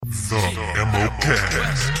The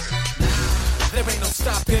MOcast. There ain't no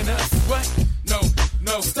stopping us. What?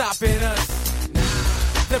 No stopping us.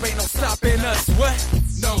 There ain't no stopping us. What?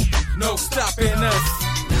 No stopping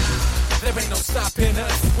us. There ain't no stopping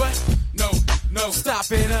us. What? No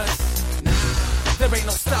stopping us. There ain't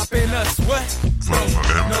no stopping us. What? No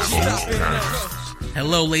stopping us.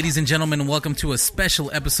 Hello, ladies and gentlemen, and welcome to a special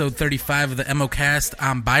episode 35 of the MOcast.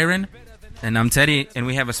 I'm Byron. And I'm Teddy, and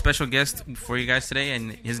we have a special guest for you guys today,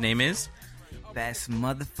 and his name is... That's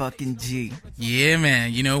motherfucking G. Yeah,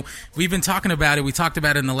 man. You know, we've been talking about it. We talked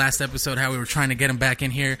about it in the last episode, how we were trying to get him back in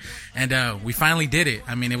here, and we finally did it.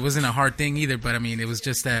 I mean, it wasn't a hard thing either, but I mean, it was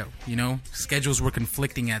just that, you know, schedules were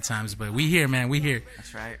conflicting at times, but we here, man. We here.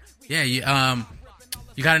 That's right. Yeah, you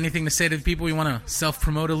got anything to say to the people? You want to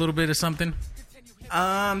self-promote a little bit or something?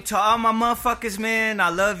 To all my motherfuckers, man, I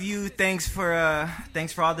love you. Thanks for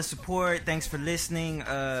all the support. Thanks for listening.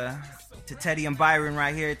 To Teddy and Byron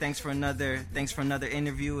right here. Thanks for another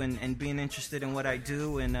interview and being interested in what I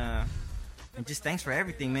do and just thanks for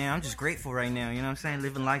everything, man. I'm just grateful right now. You know what I'm saying?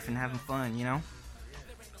 Living life and having fun. You know.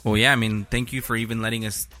 Well, yeah. I mean, thank you for even letting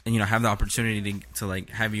us, have the opportunity to like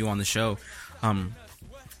have you on the show.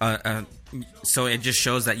 So it just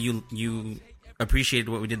shows that you appreciated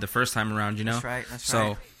what we did the first time around, you know? That's right.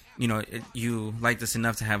 So, you liked us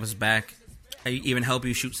enough to have us back. I even help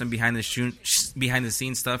you shoot some behind the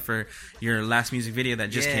scenes stuff for your last music video that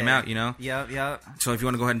just came out, you know? Yep. So if you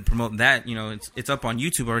want to go ahead and promote that, it's up on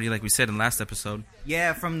YouTube already, like we said in the last episode.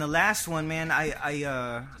 Yeah, from the last one, man,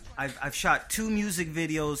 I've shot 2 music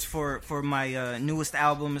videos for my newest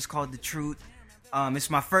album. It's called The Truth. It's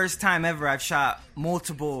my first time ever I've shot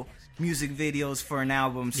multiple music videos for an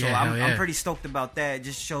album, so I'm pretty stoked about that. It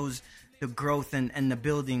just shows the growth and the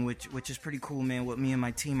building, which is pretty cool, man, what me and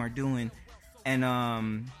my team are doing. And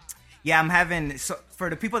I'm having, so for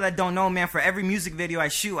the people that don't know, man, for every music video I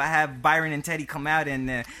shoot, I have Byron and Teddy come out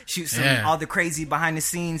and shoot all the crazy behind the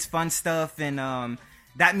scenes fun stuff, and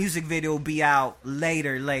that music video will be out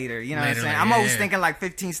later. You know what I'm saying? I'm always thinking like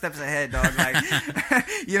 15 steps ahead, dog. Like,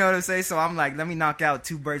 you know what I'm saying? So I'm like, let me knock out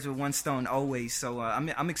 2 birds with 1 stone always. So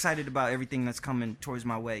I'm excited about everything that's coming towards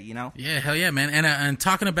my way, you know? Yeah, hell yeah, man. And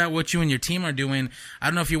talking about what you and your team are doing, I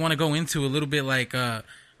don't know if you want to go into a little bit like,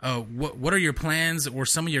 what are your plans or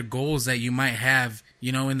some of your goals that you might have,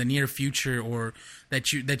 in the near future, or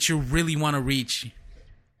that you really want to reach?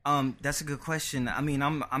 That's a good question. I mean,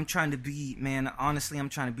 I'm trying to be, man, honestly, I'm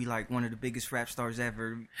trying to be like one of the biggest rap stars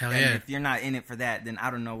ever. Hell and yeah. if you're not in it for that, then I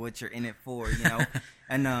don't know what you're in it for, you know?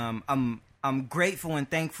 And I'm grateful and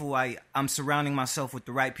thankful I'm surrounding myself with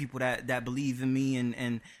the right people that believe in me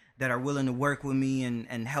and that are willing to work with me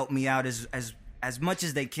and help me out as much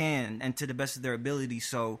as they can and to the best of their ability.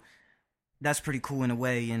 So that's pretty cool in a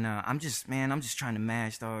way. And I'm just trying to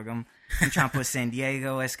mash, dog. I'm trying to put San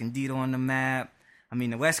Diego, Escondido on the map. I mean,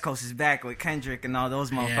 the West Coast is back with Kendrick and all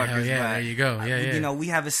those motherfuckers. Yeah, there you go. Yeah. We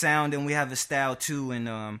have a sound and we have a style too, and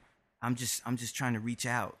I'm just trying to reach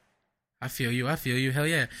out. I feel you. Hell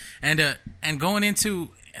yeah. And going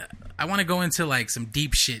into, I want to go into like some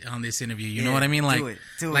deep shit on this interview. You know what I mean? Like,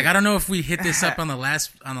 do like it. I don't know if we hit this up on the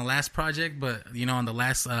last project, but on the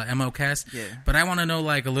last MOcast. Yeah. But I want to know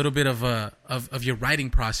like a little bit of your writing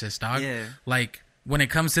process, dog. Yeah. Like when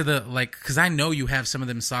it comes to because I know you have some of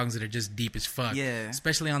them songs that are just deep as fuck. Yeah.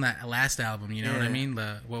 Especially on that last album. You know what I mean?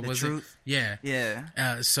 What was Truth? it? Yeah.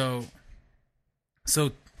 Yeah. So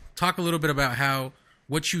talk a little bit about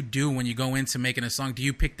what you do when you go into making a song. Do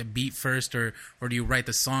you pick the beat first, or do you write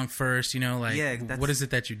the song first? What is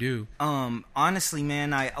it that you do? Honestly,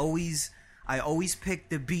 man, I always pick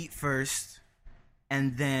the beat first,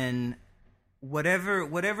 and then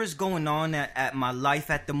whatever's going on at my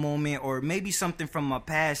life at the moment, or maybe something from my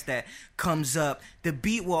past that comes up, the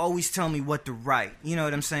beat will always tell me what to write. You know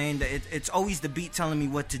what I'm saying? It's always the beat telling me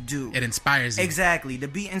what to do. It inspires you. Exactly. The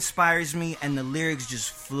beat inspires me, and the lyrics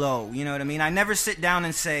just flow. You know what I mean? I never sit down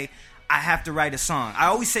and say, I have to write a song. I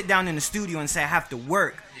always sit down in the studio and say I have to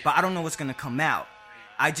work, but I don't know what's going to come out.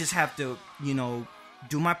 I just have to,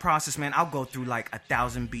 do my process, man. I'll go through like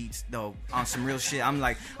 1,000 beats though on some real shit.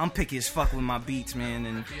 I'm picky as fuck with my beats, man.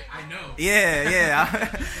 And I know.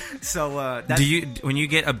 Yeah. So do you, when you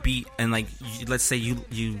get a beat and like let's say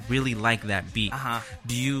you really like that beat,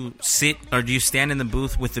 do you sit or do you stand in the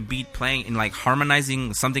booth with the beat playing and like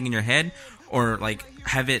harmonizing something in your head, or like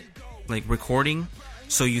have it like recording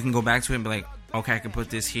so you can go back to it and be like, okay, I can put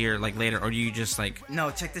this here like later, or do you just like?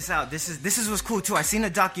 No, check this out. This is what's cool too. I seen a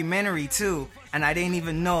documentary too, and I didn't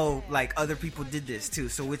even know like other people did this too.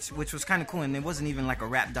 So which was kind of cool, and it wasn't even like a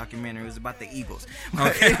rap documentary. It was about the Eagles.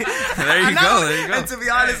 Okay, there you go. And to be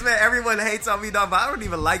honest, man, everyone hates on me, dog. But I don't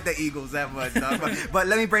even like the Eagles that much, dog. But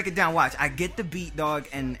let me break it down. Watch, I get the beat, dog,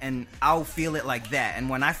 and I'll feel it like that. And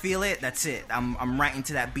when I feel it, that's it. I'm writing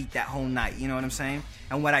to that beat that whole night. You know what I'm saying?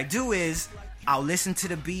 And what I do is I'll listen to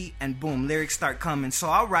the beat and boom, lyrics start coming. So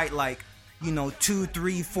I'll write like, 2,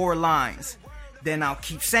 3, 4 lines. Then I'll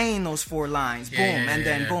keep saying those 4 lines. Boom. And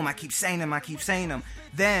then boom, I keep saying them.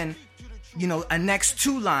 Then, a next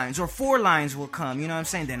 2 lines or 4 lines will come. You know what I'm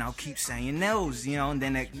saying? Then I'll keep saying those, and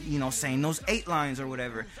then, saying those 8 lines or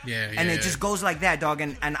whatever. And it just goes like that, dog.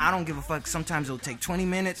 And I don't give a fuck. Sometimes it'll take 20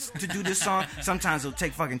 minutes to do this song. Sometimes it'll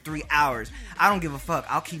take fucking 3 hours. I don't give a fuck.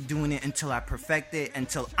 I'll keep doing it until I perfect it,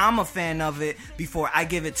 until I'm a fan of it before I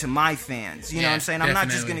give it to my fans. You know what I'm saying? I'm not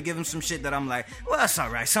just going to give them some shit that I'm like, well, that's all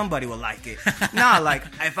right. Somebody will like it. Nah, like,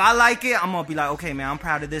 if I like it, I'm going to be like, okay, man, I'm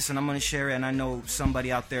proud of this and I'm going to share it. And I know somebody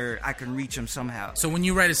out there, I can reach them somehow. So when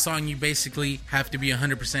you write a song, you basically have to be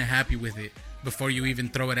 100% happy with it before you even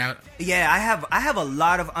throw it out. Yeah, I have a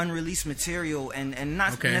lot of unreleased material, and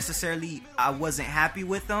not necessarily I wasn't happy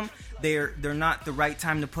with them. They're not the right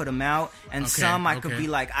time to put them out, and some I could be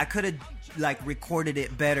like, I could have like recorded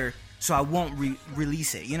it better, so I won't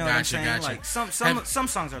release it. You know what I'm saying? Like some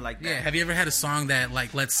songs are like that. Yeah. Have you ever had a song that,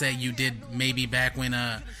 like, let's say you did maybe back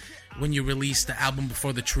when you released the album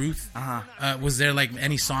Before the Truth? Was there like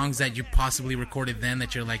any songs that you possibly recorded then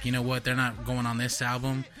that you're like, you know what, they're not going on this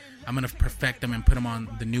album, I'm gonna perfect them and put them on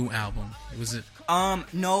the new album? Was it?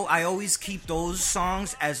 No, I always keep those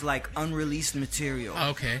songs as like unreleased material.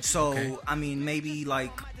 Okay. So I mean, maybe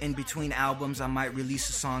like in between albums, I might release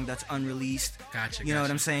a song that's unreleased. Gotcha. You know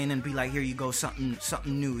what I'm saying? And be like, here you go, something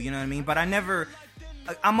new. You know what I mean? But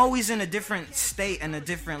I'm always in a different state and a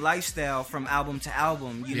different lifestyle from album to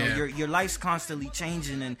album. You know, your life's constantly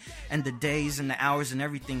changing, and the days and the hours and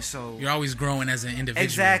everything. So you're always growing as an individual.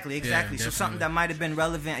 Exactly. Yeah, so something that might have been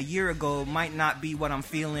relevant a year ago might not be what I'm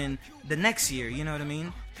feeling the next year. You know what I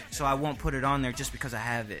mean? So I won't put it on there just because I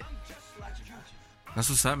have it. That's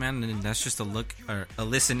what's up, man. And that's just a look or a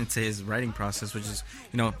listen into his writing process, which is,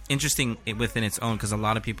 interesting within its own, because a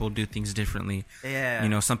lot of people do things differently.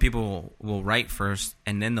 Yeah. Some people will write first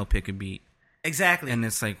and then they'll pick a beat. Exactly. And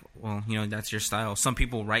it's like, well, that's your style. Some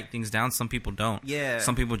people write things down, some people don't. Yeah.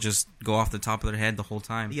 Some people just go off the top of their head the whole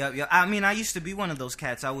time. Yeah. I mean, I used to be one of those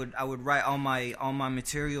cats. I would write all my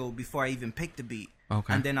material before I even pick the beat.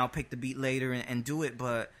 Okay. And then I'll pick the beat later and do it,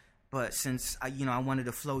 But since I wanted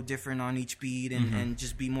to flow different on each beat and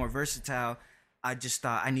just be more versatile, I just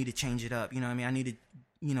thought I need to change it up. You know what I mean? I need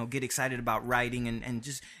to, get excited about writing and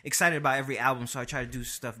just excited about every album. So I try to do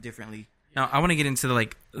stuff differently. Now, I want to get into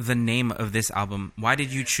the name of this album. Why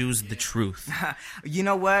did you choose The Truth? You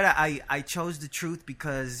know what? I chose The Truth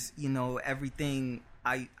because, everything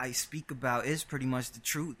I speak about is pretty much the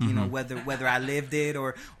truth. Whether I lived it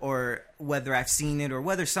or whether I've seen it or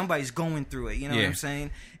whether somebody's going through it. You know what I'm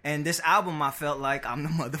saying? And this album, I felt like I'm the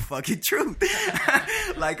motherfucking truth.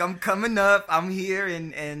 Like I'm coming up, I'm here,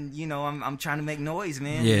 and I'm trying to make noise,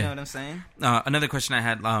 man. Yeah. You know what I'm saying? Another question I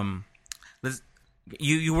had.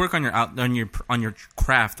 You work on your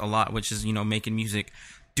craft a lot, which is making music.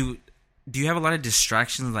 Do you have a lot of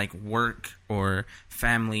distractions like work or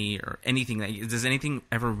family or anything? Does anything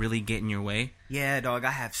ever really get in your way? Yeah, dog.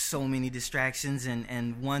 I have so many distractions,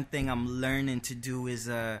 and one thing I'm learning to do is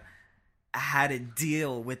how to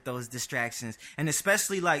deal with those distractions, and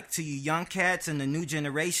especially like to you young cats and the new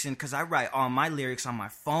generation, because I write all my lyrics on my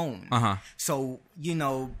phone. So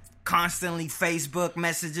constantly Facebook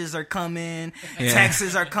messages are coming,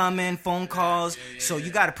 texts are coming, phone calls. So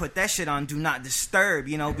you got to put that shit on do not disturb,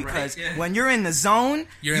 because when you're in the zone,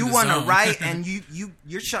 you want to write, and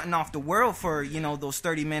you're shutting off the world for those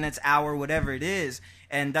 30 minutes, hour, whatever it is.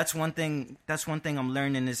 And that's one thing I'm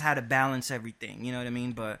learning is how to balance everything. You know what I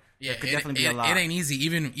mean? But yeah, it could definitely be a lot. It ain't easy,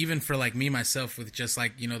 even for like me myself with just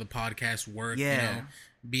like the podcast work. Yeah.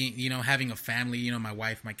 Being having a family, my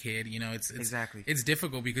wife, my kid, it's exactly. It's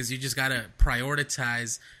difficult because you just gotta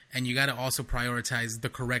prioritize, and you gotta also prioritize the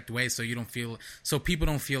correct way so people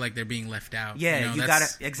don't feel like they're being left out. Yeah, you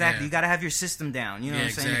gotta have your system down. You know what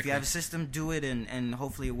I'm saying? Exactly. If you have a system, do it, and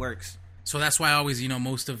hopefully it works. So that's why I always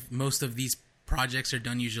most of these projects are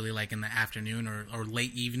done usually like in the afternoon or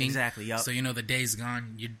late evening. Exactly. Yep. So the day's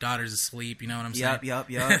gone, your daughter's asleep. You know what I'm saying? Yep.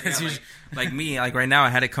 Like me, like right now, I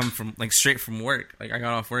had to come from like straight from work. Like I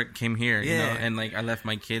got off work, came here, Yeah. and like I left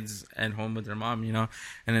my kids at home with their mom,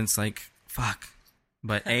 and it's like, fuck.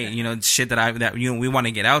 But hey, you know, shit that we want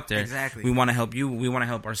to get out there. Exactly. We want to help you. We want to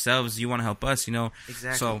help ourselves. You want to help us. You know.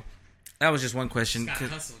 Exactly. So that was just one question. Just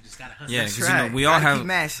gotta hustle. Just gotta hustle. Yeah, That's because right. you know,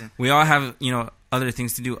 we all have you know other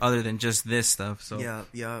things to do other than just this stuff. So Yup.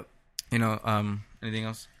 you know, anything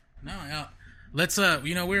else? No, let's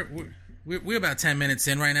you know, we're about 10 minutes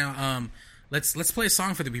in right now. Let's play a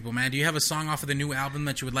song for the people, man. Do you have a song off of the new album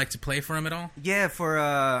that you would like to play for them at all? Yeah,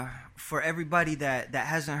 for everybody that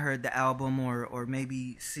hasn't heard the album or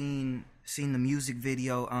maybe seen the music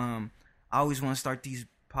video, I always want to start these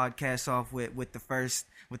podcasts off with the first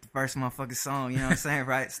motherfucking song, you know what I'm saying?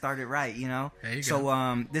 Right, start it right, you know. There you so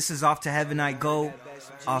go. This is Off to Heaven I Go,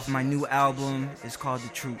 off my new album. It's called The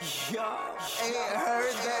Truth. Ain't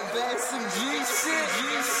heard that back some G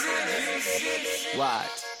shit. Watch.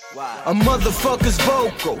 A motherfucker's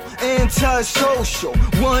vocal, antisocial,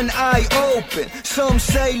 one eye open. Some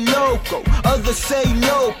say local, others say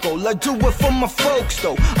local. I do it for my folks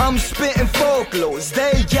though. I'm spitting folklores,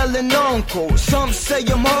 they yelling encore. Some say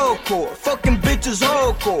I'm hardcore, fucking bitches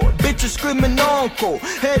hardcore. Bitches screaming encore,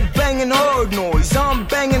 head banging hard noise. I'm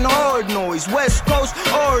banging hard noise, West Coast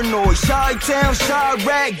hard noise. Chi-town,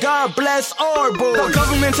 Chirac, God bless our boys. The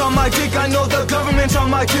government's on my dick, I know the government's on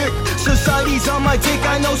my dick. Society's on my dick,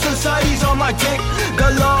 I know society's on my dick.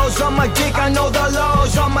 The laws on my dick, I know the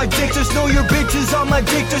laws on my dick. Just know your bitches on my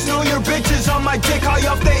dick, just know your bitches on my dick. High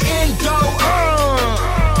off the endo,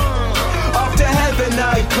 off to heaven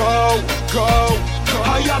I go.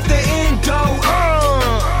 High off the endo,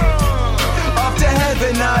 off to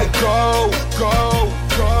heaven I go.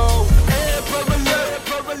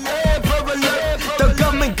 The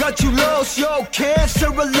government got you lost, yo, cancer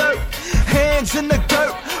alert. Hands in the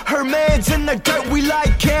dirt, her man's in the dirt. We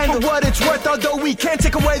like candle, what it's worth, although we can't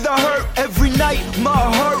take away the hurt. Every night, my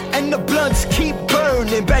heart and the bloods keep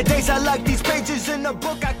burning. Bad days, I like these pages in the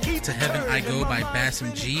book, I keep To Heaven I Go by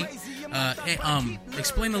Bassem G.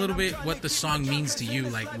 Explain a little bit what the song means to you.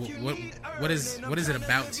 Like, what is it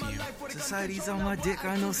about to you? Society's on my dick,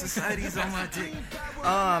 I know society's on my dick.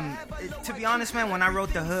 To be honest, man, when I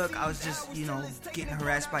wrote the hook, I was just, you know, getting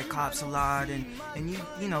harassed by cops a lot, and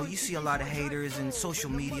you know, you see a lot of haters and social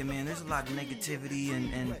media, man. There's a lot of negativity,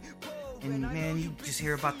 and man, you just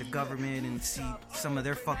hear about the government and see some of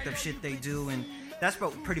their fucked up shit they do, and that's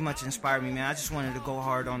what pretty much inspired me, man. I just wanted to go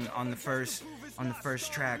hard on the first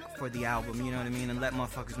track for the album, you know what I mean, and let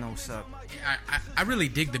motherfuckers know what's up. I really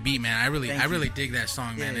dig the beat, man. I really dig that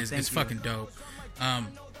song, man. Yeah, It's thank you. fucking dope.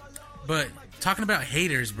 But talking about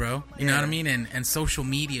haters, bro, you know what I mean, and social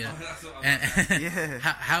media, and Yeah.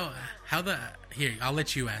 how the here, I'll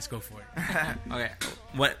let you ask. Go for it. Okay,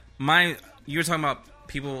 you were talking about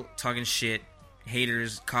people talking shit,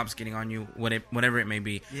 haters, cops getting on you, whatever it may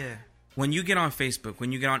be. Yeah. When you get on Facebook,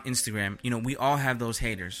 when you get on Instagram, you know, we all have those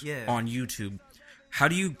haters. Yeah. On YouTube. How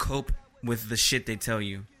do you cope with the shit they tell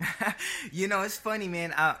you? You know, it's funny,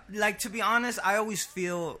 man. Like, to be honest, I always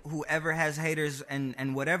feel whoever has haters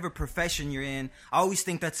and whatever profession you're in, I always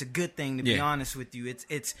think that's a good thing, to be honest with you.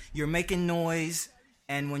 It's you're making noise,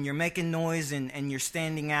 and when you're making noise and you're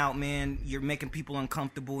standing out, man, you're making people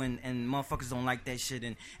uncomfortable, and motherfuckers don't like that shit,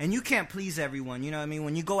 and you can't please everyone, you know what I mean?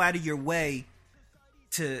 When you go out of your way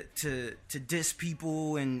to diss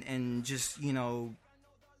people and just, you know,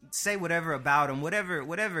 say whatever about them,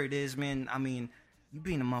 whatever it is, man. I mean, you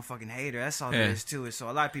being a motherfucking hater, that's all there is to it. So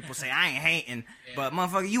a lot of people say I ain't hating, but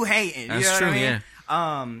motherfucker, you hating. That's you know true, what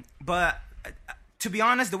I mean? yeah. But to be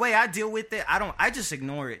honest, the way I deal with it, I just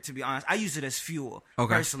ignore it. To be honest, I use it as fuel.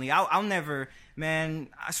 Okay. Personally, I'll never, man.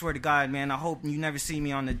 I swear to God, man. I hope you never see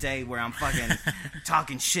me on the day where I'm fucking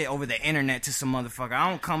talking shit over the internet to some motherfucker. I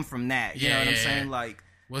don't come from that. You know what I'm saying? Like,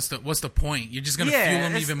 What's the point? You're just gonna fuel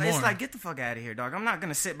them even more. It's like, get the fuck out of here, dog. I'm not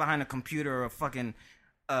gonna sit behind a computer or a fucking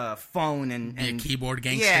phone and be a keyboard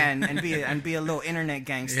gangster. Yeah, and be a little internet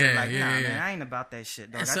gangster. Yeah, like, yeah, nah, yeah. man, I ain't about that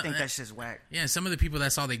shit, dog. And so- I think that shit's whack. Yeah, some of the people,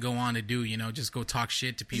 that's all they go on to do, you know, just go talk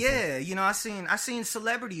shit to people. Yeah, you know, I seen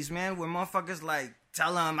celebrities, man, where motherfuckers like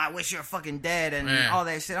tell them I wish you're fucking dead and all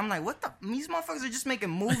that shit. I'm like, what the? These motherfuckers are just making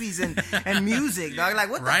movies and music, dog. Like,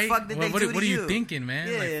 what Right? the fuck did they do to you? What are you thinking, man?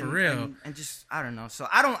 Yeah, Like, for and, real. and just I don't know. So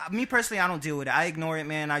me personally, I don't deal with it. I ignore it,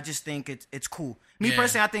 man. I just think it's cool. Me Yeah.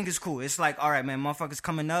 personally, I think it's cool. It's like, all right, man, motherfuckers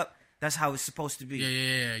coming up. That's how it's supposed to be.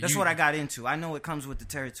 Yeah. That's what I got into. I know it comes with the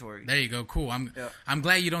territory. There you go. Cool. I'm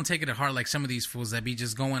glad you don't take it to heart like some of these fools that be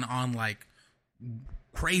just going on like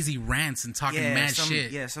crazy rants and talking mad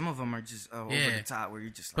shit. Yeah, some of them are just over the top where you're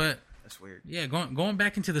just like, But that's weird. yeah, going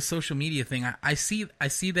back into the social media thing, I see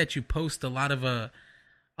that you post a lot of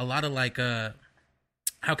like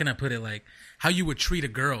how can I put it, like how you would treat a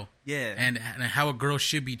girl. Yeah. And how a girl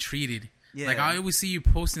should be treated. Yeah. Like I always see you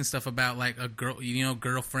posting stuff about like a girl, you know,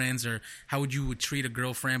 girlfriends or how would you treat a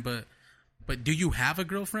girlfriend, but do you have a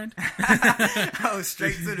girlfriend? Oh,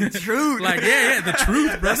 straight to the truth. Like yeah, the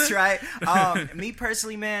truth, brother. That's right. Me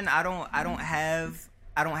personally, man, I don't have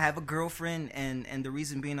a girlfriend, and the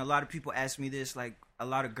reason being, a lot of people ask me this, like a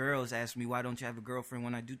lot of girls ask me, why don't you have a girlfriend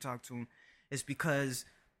when I do talk to them? It's because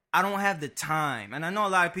I don't have the time. And I know a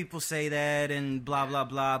lot of people say that and blah, blah,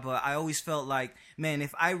 blah, but I always felt like, man,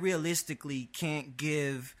 if I realistically can't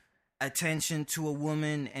give attention to a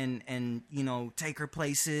woman and you know, take her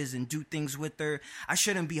places and do things with her, I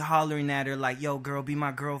shouldn't be hollering at her like, yo, girl, be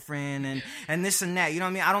my girlfriend and this and that. You know what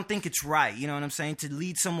I mean? I don't think it's right. You know what I'm saying? To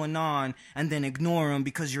lead someone on and then ignore them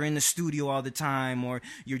because you're in the studio all the time, or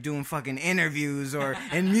you're doing fucking interviews, or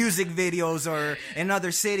in music videos, or in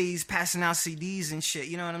other cities passing out CDs and shit.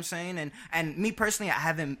 You know what I'm saying? And me personally, I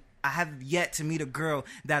have yet to meet a girl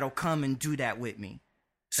that'll come and do that with me.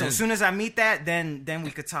 So as soon as I meet that, then we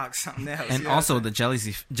could talk something else. And also the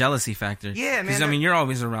jealousy factor. Yeah, man. Because I mean, you're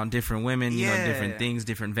always around different women, you know, Yeah. different things,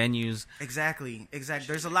 different venues. Exactly.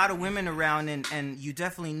 There's a lot of women around, and you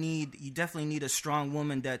definitely need a strong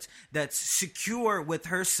woman that's secure with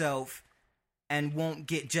herself and won't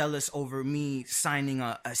get jealous over me signing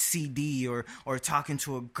a CD or talking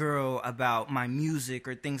to a girl about my music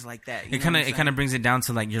or things like that. It kind of brings it down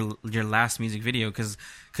to like your last music video, because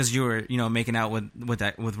you were, you know, making out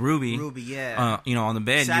with Ruby. Ruby, yeah. You know, on the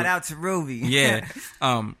bed. Shout out to Ruby. Yeah.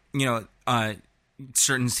 You know,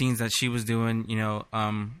 certain scenes that she was doing, you know,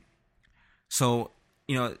 so,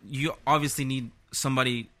 you know, you obviously need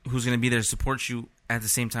somebody who's going to be there to support you at the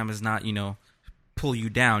same time as not, you know, pull you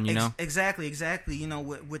down, you know? Exactly. You know,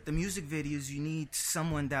 with the music videos, you need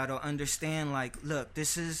someone that'll understand, like, look,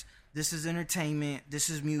 this is entertainment, this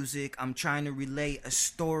is music, I'm trying to relate a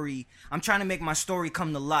story, I'm trying to make my story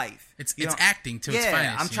come to life. It's acting to its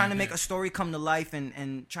finest. I'm trying to make a story come to life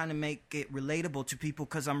and trying to make it relatable to people,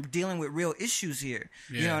 because I'm dealing with real issues here.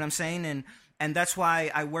 You know what I'm saying? And that's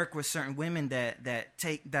why I work with certain women that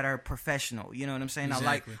are professional. You know what I'm saying?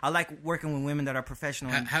 Exactly. I like working with women that are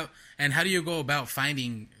professional. How do you go about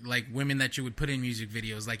finding like women that you would put in music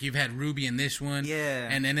videos? Like you've had Ruby in this one, yeah,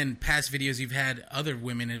 and in past videos you've had other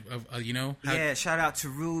women of you know. Yeah, shout out to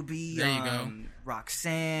Ruby. There you go.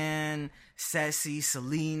 Roxanne, Ceci,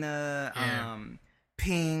 Selena, Yeah.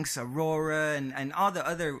 Pinks, Aurora, and all the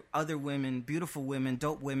other women, beautiful women,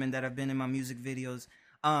 dope women that have been in my music videos.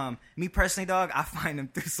 Me personally, dog, I find them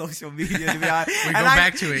through social media, to be honest. We go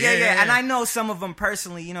back to it. Yeah. And I know some of them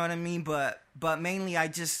personally, you know what I mean? But mainly I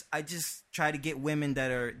just try to get women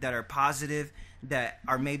that are positive, that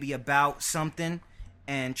are maybe about something,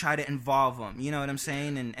 and try to involve them, you know what I'm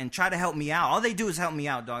saying? And try to help me out. All they do is help me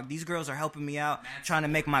out, dog. These girls are helping me out, trying to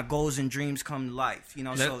make my goals and dreams come to life, you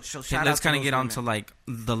know? So shout out let's to kind of those get on women. to like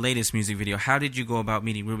the latest music video. How did you go about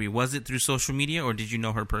meeting Ruby? Was it through social media, or did you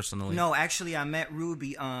know her personally? No, actually, I met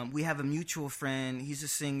Ruby. We have a mutual friend. He's a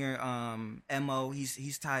singer, Mo.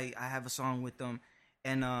 He's tight. I have a song with him,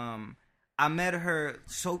 and I met her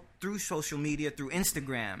through social media, through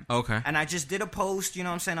Instagram. Okay. And I just did a post, you know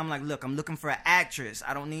what I'm saying? I'm like, look, I'm looking for an actress.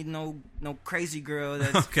 I don't need no crazy girl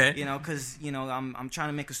that's, okay, you know, because, you know, I'm trying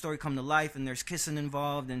to make a story come to life, and there's kissing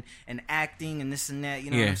involved and acting and this and that, you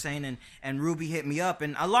know what I'm saying? And Ruby hit me up,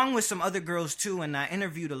 and along with some other girls too, and I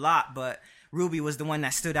interviewed a lot, but Ruby was the one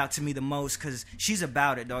that stood out to me the most, because she's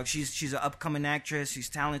about it, dog. She's an upcoming actress. She's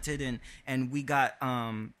talented, and we got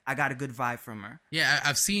I got a good vibe from her. Yeah,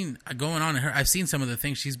 I've seen going on in her. I've seen some of the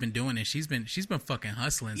things she's been doing, and she's been fucking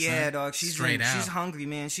hustling. Yeah, son. dog. She's She's hungry,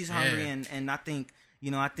 man. She's hungry, and I think, you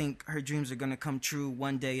know, I think her dreams are gonna come true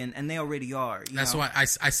one day, and they already are. That's why I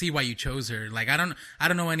see why you chose her. Like I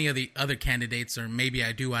don't know any of the other candidates, or maybe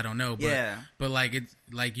I do. I don't know. But, but like it's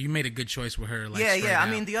like you made a good choice with her. Like, yeah. I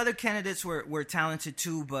mean, the other candidates were talented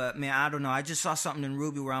too, but man, I don't know. I just saw something in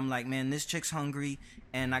Ruby where I'm like, man, this chick's hungry,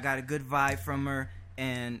 and I got a good vibe from her.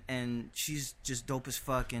 And she's just dope as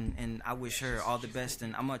fuck, and I wish her all the best,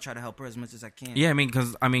 and I'm gonna try to help her as much as I can. Yeah, I mean,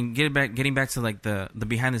 because getting back to like the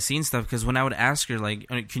behind the scenes stuff, because when I would ask her like,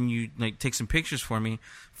 can you like take some pictures for me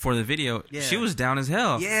for the video, she was down as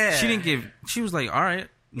hell. Yeah, she was like, all right.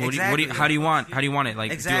 Exactly. How do you want it?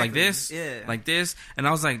 Like, exactly. Do like this, like this, and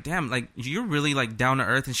I was like, damn, like you're really like down to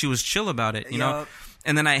earth, and she was chill about it, you know.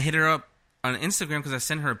 And then I hit her up on Instagram because I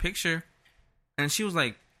sent her a picture, and she was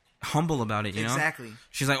like humble about it, you know. Exactly.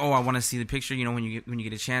 She's like, oh, I want to see the picture, you know, when you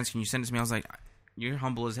get a chance, can you send it to me? I was like, you're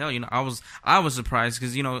humble as hell, you know. I was surprised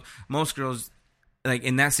because, you know, most girls like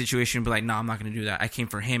in that situation be like, no, I'm not going to do that. I came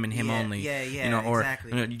for him and him only. Yeah, you know, or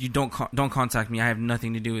exactly. You know, you don't contact me. I have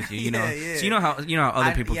nothing to do with you. You know. So you know how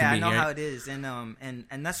other people can be. I know right? how it is, and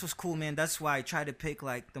that's what's cool, man. That's why I try to pick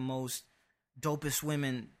like the most dopest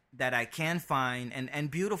women that I can find,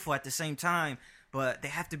 and beautiful at the same time. But they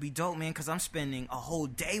have to be dope, man, because I'm spending a whole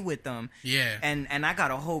day with them. Yeah. And I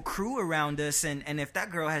got a whole crew around us. And if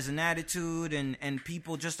that girl has an attitude and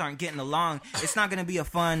people just aren't getting along, it's not going to be a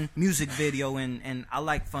fun music video. And I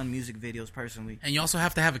like fun music videos, personally. And you also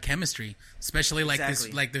have to have a chemistry, especially like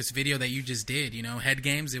Exactly. this video that you just did, you know, Head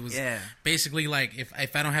Games. It was Yeah. basically like, if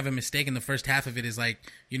I don't have a mistake, in the first half of it is like,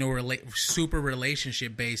 you know, super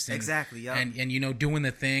relationship based. And, Exactly, yup. And, you know, doing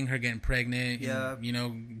the thing, her getting pregnant, Yup. and, you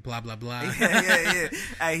know, blah, blah, blah. Yeah.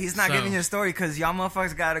 Hey, he's not So- giving you a story because y'all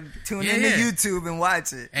motherfuckers gotta tune Yeah, into yeah. YouTube and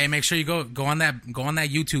watch it. Hey, make sure you go on that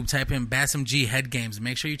YouTube, type in Bassam G Head Games.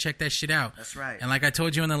 Make sure you check that shit out. That's right. And like I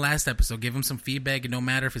told you in the last episode, give him some feedback. It don't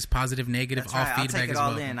matter if it's positive, negative, That's all right. I'll feedback take it is all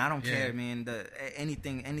welcome. in. I don't Yeah. care, man.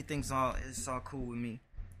 Anything's all cool with me.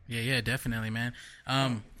 Yeah, definitely, man.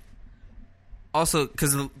 Also,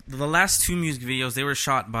 because the last 2 music videos, they were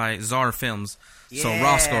shot by Czar Films. So Yeah,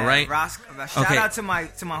 Roscoe, right? Roscoe. Shout Okay. out to my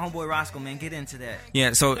homeboy Roscoe, man. Get into that.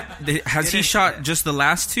 Yeah. So has Get he into shot that. just the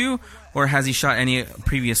last 2, or has he shot any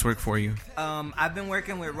previous work for you? I've been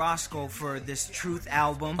working with Roscoe for this Truth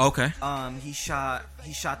album. Okay. He shot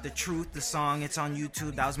The Truth, the song. It's on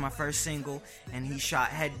YouTube. That was my first single. And he shot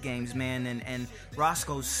Head Games, man. And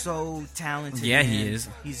Roscoe's so talented. Yeah, man. he is.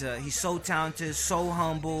 He's so talented, so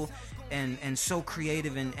humble, and so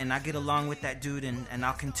creative. And I get along with that dude. And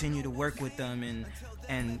I'll continue to work with them.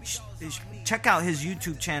 And check out his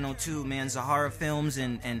YouTube channel too, man. Zahara Films,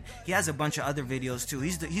 and he has a bunch of other videos too.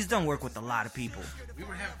 He's done work with a lot of people.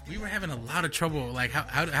 We were having a lot of trouble. Like,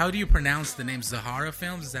 how do you pronounce the name? Zahara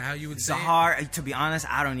Films? Is that how you would say it? Zahara, to be honest,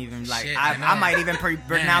 I don't even like. Shit, I know. I might even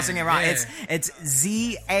pronouncing it wrong. yeah. It's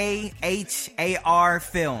ZAHAR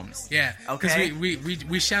Films. Yeah, because Okay.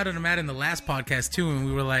 we shouted him out in the last podcast too, and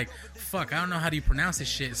we were like, "Fuck, I don't know how do you pronounce this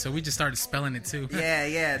shit." So we just started spelling it too.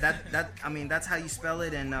 Yeah. That I mean, that's how you spell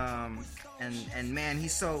it. And man,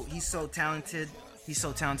 he's so talented. He's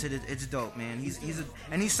so talented. It's dope, man.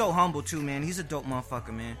 He's so humble too, man. He's a dope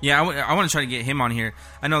motherfucker, man. Yeah, I want to try to get him on here.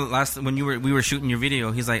 I know when we were shooting your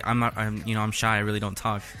video, he's like, I'm shy. I really don't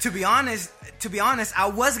talk. To be honest, I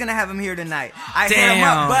was gonna have him here tonight. I hit Damn.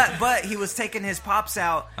 him up, but he was taking his pops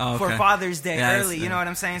out Oh, for okay. Father's Day Yeah, that's- early. You know what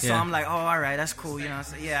I'm saying? So yeah. I'm like, oh, all right, that's cool. You know,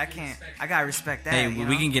 so, yeah, I can't. I gotta respect that. Hey, you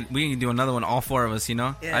we know? can do another one, all 4 of us. You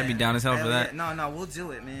know, Yeah. I'd be down as hell for that. Yeah. No, we'll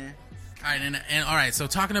do it, man. All right, and all right. So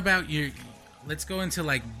talking about let's go into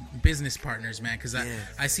like business partners, man, because Yeah.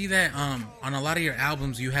 I see that on a lot of your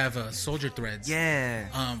albums you have Soldier Threads. Yeah.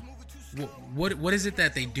 What is it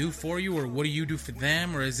that they do for you, or what do you do for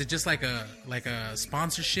them, or is it just like a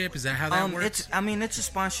sponsorship? Is that how that works? It's a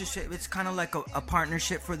sponsorship. It's kind of like a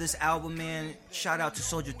partnership for this album, man. Shout out to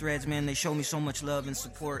Soldier Threads, man. They show me so much love and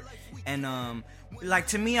support. And like,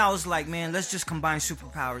 to me, I was like, man, let's just combine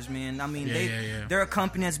superpowers, man. I mean, Yeah. they're a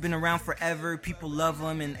company that's been around forever. People love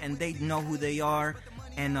them, and they know who they are.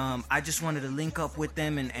 And I just wanted to link up with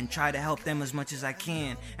them and try to help them as much as I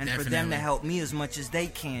can, and for them Definitely. to help me as much as they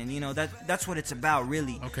can. You know, that's what it's about,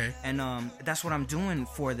 really. Okay. And that's what I'm doing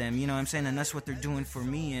for them. You know what I'm saying? And that's what they're doing for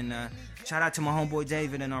me. And shout out to my homeboy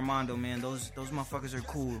David and Armando, man. Those motherfuckers are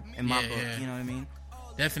cool in my Yeah, book. yeah. You know what I mean?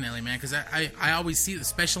 Definitely, man, because I always see,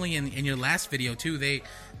 especially in your last video too, they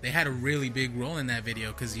had a really big role in that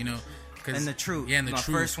video, because And the truth. yeah, and the my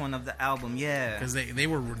truth, first one of the album. Yeah. because they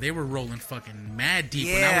were rolling fucking mad deep.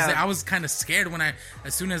 Yeah. When I was there, I was kind of scared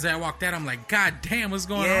as soon as I walked out. I'm like, God damn, what's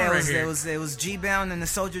going Yeah, on right here? it was G-Bound and the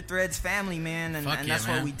Soldier Threads family, man, and, Fuck and yeah, that's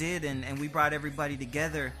man. what we did, and we brought everybody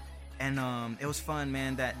together, and it was fun,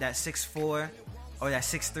 man. That 6'4" or that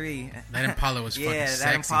 6'3". That Impala was fucking yeah, sexy,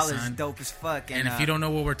 that Impala is son. dope as fuck. And if you don't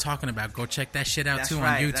know what we're talking about, go check that shit out that's too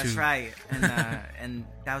right, on YouTube. that's right, and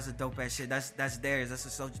that was a dope ass shit. That's theirs. That's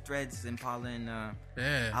the Soldier Threads Impala, and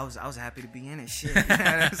Yeah. I was happy to be in it. Shit. You know what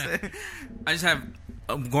I'm saying? I just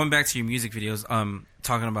have going back to your music videos.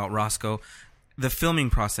 Talking about Roscoe, the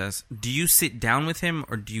filming process. Do you sit down with him,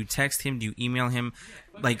 or do you text him? Do you email him?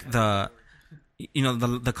 Like the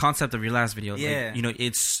concept of your last video. Yeah. Like,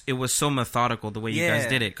 it was so methodical the way you guys Yeah.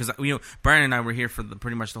 did it, because Brian and I were here for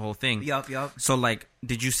pretty much the whole thing. Yup. So like,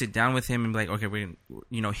 did you sit down with him and be like, okay, we're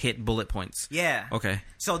gonna hit bullet points? Yeah. Okay.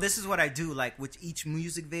 So this is what I do. Like, with each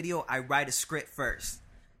music video, I write a script first.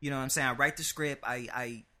 You know what I'm saying? I write the script.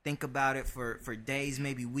 I think about it for days,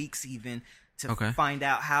 maybe weeks even, to Okay. find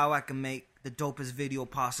out how I can make the dopest video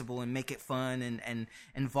possible and make it fun and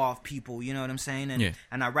involve people. You know what I'm saying? And Yeah.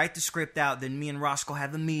 and I write the script out. Then me and Roscoe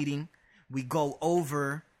have a meeting. We go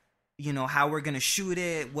over, you know, how we're gonna shoot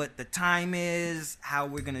it, what the time is, how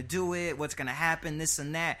we're gonna do it, what's gonna happen, this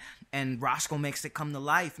and that. And Roscoe makes it come to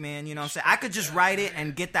life, man. You know what I'm saying? I could just write it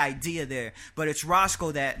and get the idea there, but it's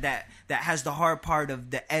Roscoe that has the hard part of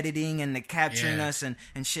the editing and the capturing us and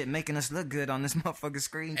shit, making us look good on this motherfucking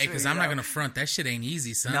screen. Hey, because I'm not gonna front, that shit ain't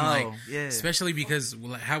easy, son. No, like, yeah. Especially because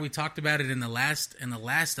how we talked about it in the last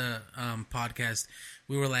podcast,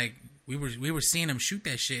 we were like, we were seeing him shoot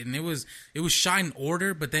that shit, and it was shot in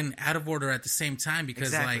order, but then out of order at the same time,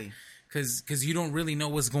 because like. Because you don't really know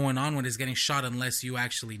what's going on when it's getting shot unless you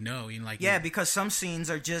actually know. You know, like because some scenes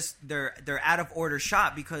are just they're out of order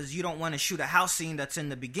shot, because you don't want to shoot a house scene that's in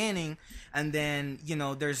the beginning and then, you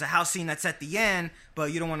know, there's a house scene that's at the end,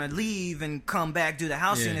 but you don't want to leave and come back do the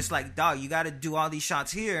house scene. It's like, dog, you got to do all these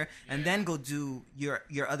shots here and then go do your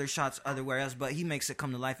other shots otherwhere else. But he makes it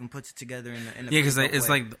come to life and puts it together in a because it's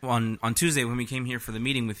way. like on Tuesday when we came here for the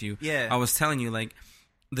meeting with you. I was telling you, like,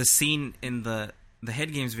 the scene in the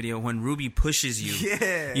Head Games video when Ruby pushes you,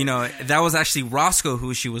 you know, that was actually Roscoe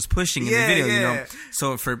who she was pushing in the video, you know.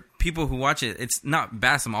 So for people who watch it, it's not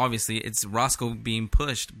Bassem, obviously, it's Roscoe being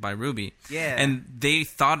pushed by Ruby. And they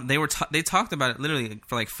thought they talked about it literally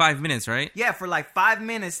for like 5 minutes, right? For like 5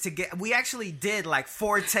 minutes we actually did like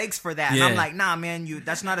 4 takes for that. And I'm like, nah, man,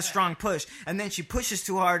 that's not a strong push. And then she pushes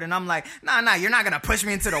too hard, and I'm like, nah, you're not gonna push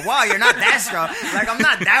me into the wall. You're not that strong. Like, I'm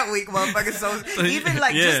not that weak, motherfucker. So even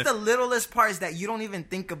like just the littlest parts that you don't even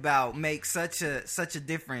think about make such a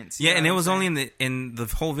difference. And it was only in the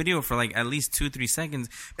whole video for like at least 2-3 seconds,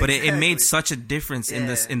 but it made such a difference in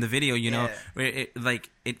the video, you know, where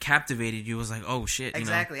it captivated you. It was like, oh shit, you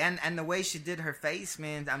know? And the way she did her face,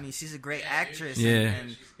 man, I mean, she's a great actress,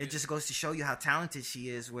 and it just goes to show you how talented she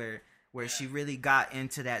is, where she really got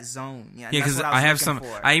into that zone. Because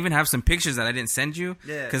I even have some pictures that I didn't send you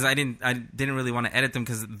because I didn't really want to edit them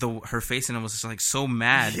because her face in them was just like so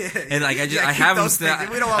mad, and like I have them still.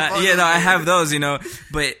 We don't want I have those, you know,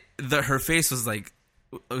 but her face was like,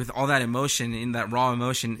 with all that emotion, in that raw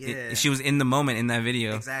emotion, she was in the moment in that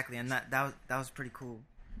video. Exactly, and that was pretty cool.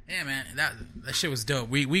 Yeah, man, that shit was dope.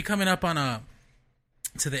 We coming up on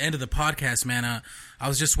to the end of the podcast, man. I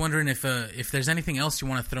was just wondering if there's anything else you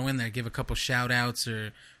want to throw in there, give a couple shout outs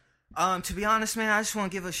or. To be honest, man, I just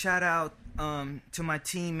want to give a shout out to my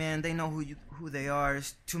team, man. They know who they are.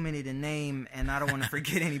 It's too many to name, and I don't want to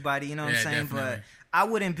forget anybody. You know what I'm saying? Definitely. But I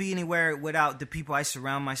wouldn't be anywhere without the people I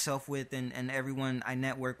surround myself with, and everyone I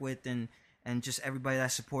network with, and just everybody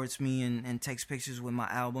that supports me and takes pictures with my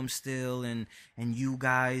album still, and you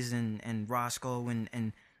guys and Roscoe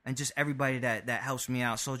and just everybody that helps me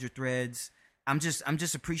out. Soldier Threads. I'm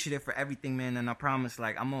just appreciative for everything, man. And I promise,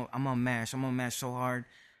 like, I'm gonna mash. I'm gonna mash so hard.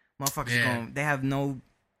 Motherfuckers they have no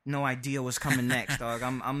idea what's coming next, dog.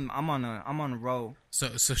 I'm on a roll.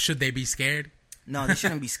 So should they be scared? No, they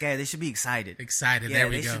shouldn't be scared. They should be excited. Excited. Yeah, there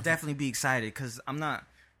we they go. should definitely be excited, because I'm not.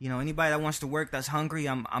 You know, anybody that wants to work, that's hungry,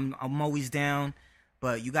 I'm always down.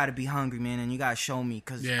 But you got to be hungry, man, and you got to show me,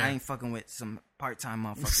 because I ain't fucking with some part-time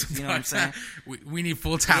motherfuckers. You know what I'm saying? We need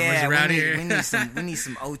full-timers around here. we need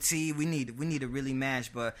some OT. We need to really mash.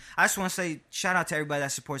 But I just want to say shout out to everybody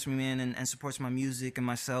that supports me, man, and supports my music and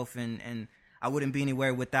myself. And I wouldn't be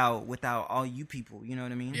anywhere without all you people. You know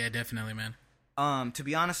what I mean? Yeah, definitely, man. To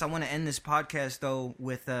be honest, I want to end this podcast though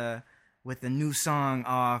with a new song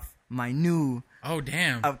off my new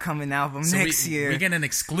upcoming album next year. We get an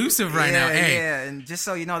exclusive right now. Hey. Yeah, and just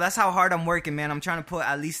so you know, that's how hard I'm working, man. I'm trying to put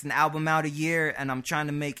at least an album out a year, and I'm trying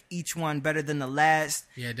to make each one better than the last.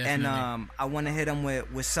 Yeah, definitely. And I want to hit them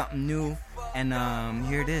with something new. And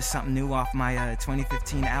here it is, something new off my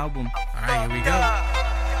 2015 album. All right, here we go.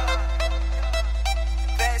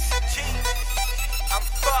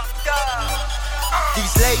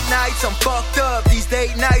 These late nights, I'm fucked up. These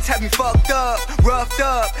date nights have me fucked up. Roughed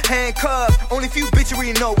up, handcuffed. Only few bitches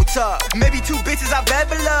really know what's up. Maybe 2 bitches I've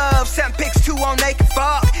ever loved. Sent pics to all naked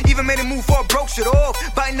fuck. Even made a move for a broke shit off.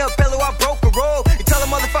 Biting up bellow, I broke a roll. You tell a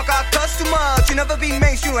motherfucker I cuss too much. You never be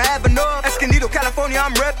mainstream, you have enough. Escondido, California,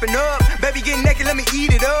 I'm reppin' up. Baby, get naked, let me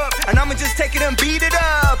eat it up. And I'ma just take it and beat it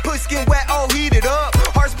up. Pussy skin wet, all heated up.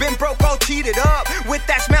 Heart's been broke, all cheated up. With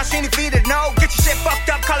that smell, she ain't feed it, no. Get your shit fucked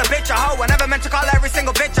up, call a bitch a hoe. I never meant to call every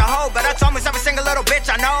single bitch a hoe, but that's almost every single little bitch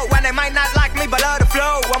I know. When they might not like me, but love the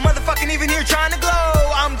flow. I'm motherfucking even here trying to glow.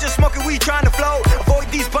 I'm just smoking weed trying to flow. Avoid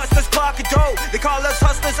these busters, clocking dough. They call us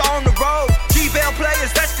hustlers on the road. G-Bell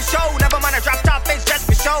players, that's for show. Never mind a drop top bitch, just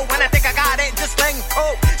for show. When I think I got it, just slanging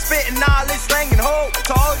coke. Spitting knowledge, slanging hope.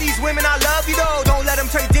 To all these women, I love you though. Don't let them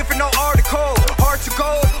tell you different, no article. Hard to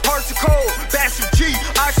go, heart to cold. Bastard G,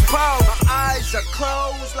 I suppose. My eyes eyes are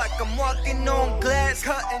closed like I'm walking on glass,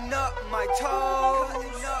 cutting up my toes.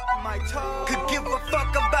 Could give a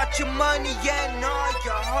fuck about your money and all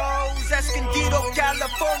your hoes. Escondido,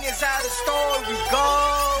 California's how the story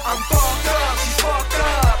goes. I'm fucked up, she's fucked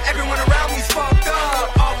up. Everyone around me's fucked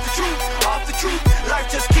up. Off the truth.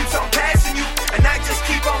 Life just keeps on passing you, and I just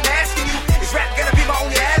keep on asking you, is rap gonna be my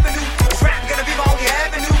only avenue? Is rap gonna be my only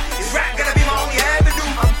avenue? Is rap gonna be my only avenue?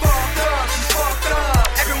 I'm fucked up, she's fucked up.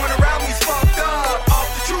 Everyone around me's fucked up.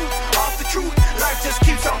 Off the truth. Life just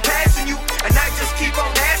keeps on passing you, and I just keep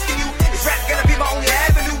on asking you, is rap gonna be my only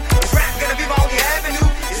avenue? Is rap gonna be my only avenue?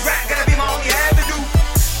 Is rap gonna be my only avenue?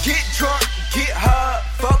 Get drunk, get high,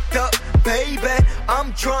 fucked up, baby.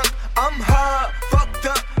 I'm drunk, I'm high, fucked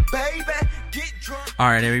up, baby. Get drunk. All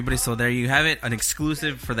right, everybody. So there you have it, an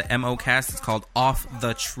exclusive for the MO Cast. It's called Off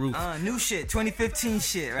the Truth. New shit, 2015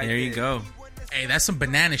 shit, right there. There you go. Hey, that's some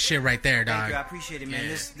banana shit right there, dog. Thank you, I appreciate it, man.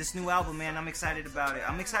 Yeah. This new album, man, I'm excited about it.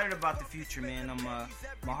 I'm excited about the future, man.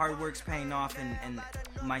 My hard work's paying off, and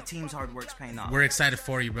my team's hard work's paying off. We're excited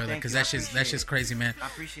for you, brother, Thank because you, I that's appreciate just it. crazy, man. I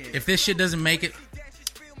appreciate it. If this shit doesn't make it,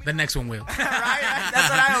 the next one will. Right? That's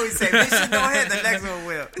what I always say. If this shit don't hit, the next one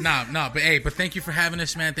will. No, but thank you for having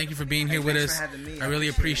us, man. Thank you for being here with thanks us. for having me. I really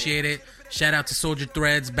appreciate it. Shout out to Soldier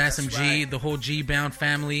Threads, Bassam That's G, right. the whole G Bound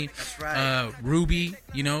family. That's right. Ruby,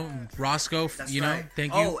 Roscoe, That's you know. right.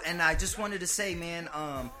 Thank you. Oh, and I just wanted to say, man,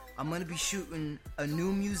 I'm gonna be shooting a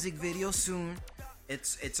new music video soon.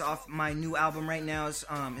 It's off my new album right now.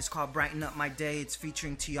 It's called Brighten Up My Day. It's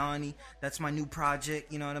featuring Tiani. That's my new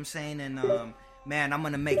project. You know what I'm saying? And man, I'm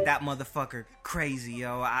gonna make that motherfucker crazy,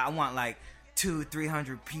 yo. I want like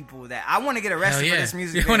 200-300 people that I want to get arrested Hell yeah. for this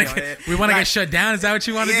music video. We want to Like, get shut down. Is that what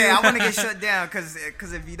you want to do? Yeah, I want to get shut down because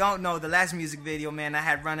if you don't know, the last music video, man, I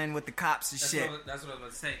had run in with the cops and shit. That's what I was about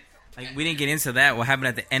to say. Like, we didn't get into that. What happened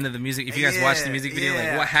at the end of the music? If you guys watched the music video,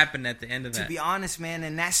 like, what happened at the end of that? To be honest, man,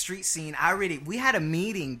 in that street scene, we had a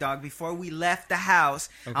meeting, dog, before we left the house.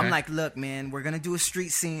 Okay. I'm like, look, man, we're gonna do a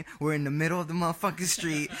street scene. We're in the middle of the motherfucking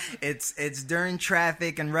street. It's during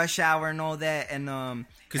traffic and rush hour and all that, and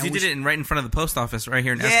Because you did it right in front of the post office right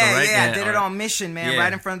here in yeah, Esco, right? Yeah, I did it on Mission, man, Yeah.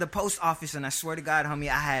 right in front of the post office, and I swear to God, homie,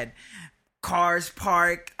 I had cars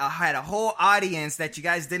parked. I had a whole audience that you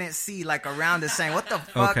guys didn't see, like, around us saying, what the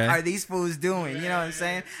fuck Okay. are these fools doing? You know what I'm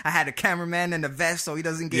saying? I had a cameraman in the vest so he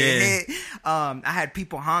doesn't get Yeah. hit. I had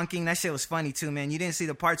people honking. That shit was funny too, man. You didn't see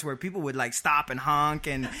the parts where people would like stop and honk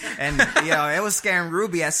and it was scaring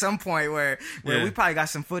Ruby at some point where Yeah. we probably got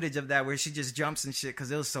some footage of that where she just jumps and shit because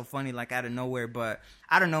it was so funny, like out of nowhere. But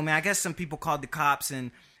I don't know, man. I guess some people called the cops and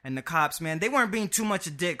the cops, man, they weren't being too much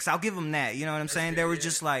of dicks. I'll give them that. You know what I'm saying? They were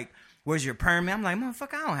just like, where's your permit? I'm like,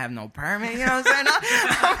 motherfucker, I don't have no permit. You know what I'm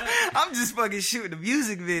saying? I'm just fucking shooting a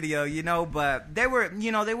music video, but they were,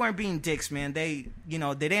 they weren't being dicks, man. They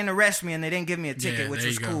didn't arrest me and they didn't give me a ticket, Yeah, which there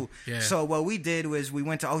was you go. cool. Yeah. So what we did was we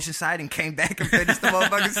went to Oceanside and came back and finished the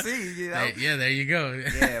motherfucking scene, Yeah, there you go.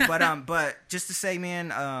 Yeah, but just to say,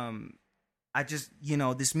 man, I just,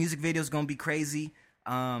 this music video is gonna be crazy.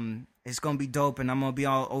 It's gonna be dope, and I'm gonna be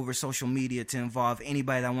all over social media to involve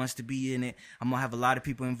anybody that wants to be in it. I'm gonna have a lot of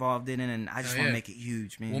people involved in it, and I just Oh, want to yeah. make it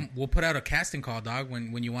huge, man. We'll put out a casting call, dog,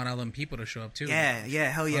 when you want all them people to show up too. Yeah,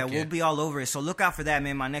 hell yeah. Fuck We'll yeah. be all over it. So look out for that,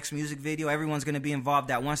 man. My next music video, everyone's gonna be involved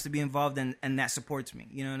that wants to be involved and that supports me.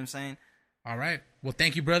 You know what I'm saying? All right. Well,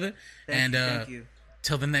 thank you, brother. Thank you.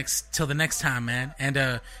 Till the next time, man.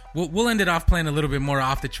 And we'll end it off playing a little bit more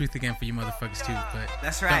Off the Truth again for you motherfuckers too. But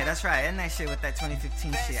That's right. And that shit with that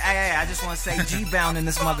 2015 shit. Hey, I just want to say G-Bound in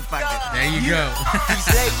this motherfucker. there you go. These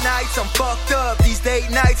late nights, I'm fucked up. These date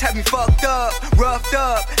nights have me fucked up. Roughed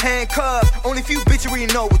up, handcuffed. Only few bitches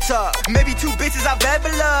really know what's up. Maybe 2 bitches I've ever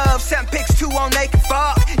loved. Sent pics 2 on naked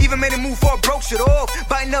fuck. Even made a move for a broke shit off.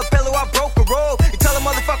 Biting up bellow, I broke a roll. You tell a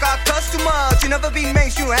motherfucker I cuss too much. You never be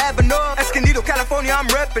mainstream, you have enough. Escondido, California, I'm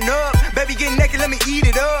reppin' up. Baby, get naked, let me eat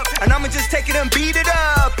it up. And I'ma just take it and beat it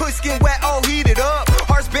up. Pussy skin wet, all heated up.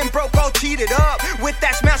 Heart's been broke, all cheated up. With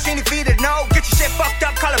that smell, she ain't feed it, no. Get your shit fucked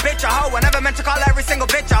up, call a bitch a hoe. I never meant to call every single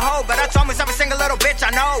bitch a hoe, but that's almost every single little bitch I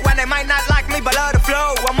know. When they might not like me, but love the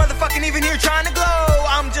flow. I'm motherfucking even here trying to glow.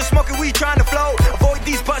 I'm just smoking weed, trying to flow. Avoid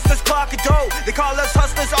these busters, clock it dough. They call us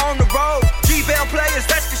hustlers on the road. G-Bell players,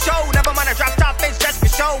 that's for show. Never mind a drop top, it's just for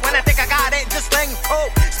show. When I think I got it, just slanging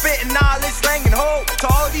coke. Spitting knowledge, slanging hope. To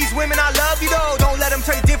all these women, I love you though. Don't let them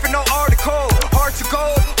tell you different, no article. Heart to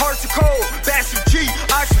gold, heart to cold. Bassam G,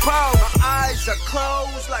 I suppose. My eyes are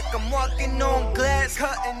closed like I'm walking on glass.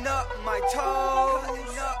 Cutting up my toes.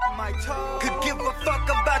 Could give a fuck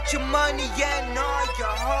about your money and all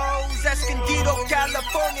your hoes. Escondido,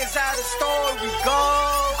 California's how the story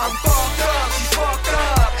goes. I'm fucked up, she's fucked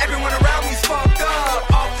up. Everyone around me's fucked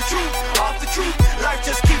up. Off the truth,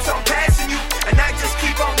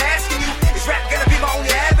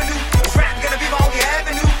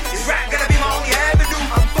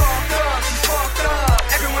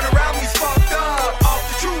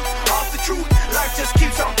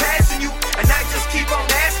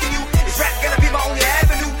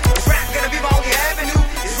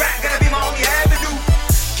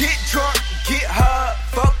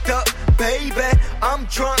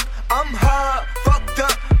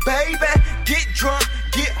 Get drunk,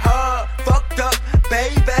 get her, fucked up,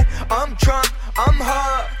 baby. I'm drunk, I'm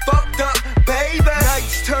her, fucked up, baby.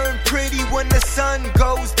 Nights turn pretty when the sun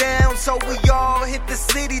goes down, so we all hit the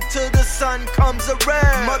city till the sun comes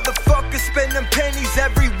around. Motherfuckers spending pennies,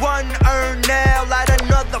 everyone earn now. Light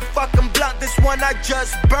another fucking blunt, this one I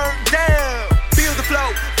just burnt down. Feel the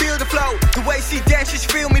flow, the way she dances,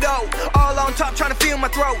 feel me though. All on top, trying to feel my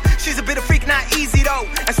throat. She's a bit of freak, not easy though,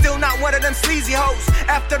 and still not one of them sleazy hoes.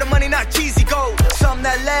 After the money, not cheesy gold. Something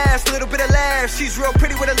that lasts, little bit of laughs. She's real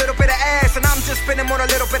pretty with a little bit of ass, and I'm just spending on a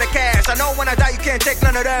little bit of cash. I know when I die, you can't take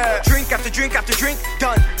none of that. Drink after drink after drink,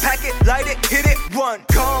 done. Pack it, light it, hit it, one.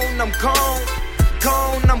 Gone, I'm gone.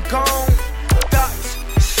 Gone, I'm gone. Thoughts,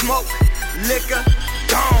 smoke, liquor,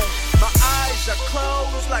 gone. My eyes are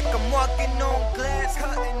closed like I'm walking on glass,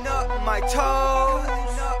 cutting up my toes.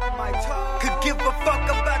 Could give a fuck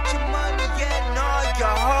about your money and all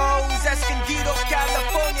your hoes. Escondido,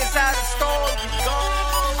 California's out of store.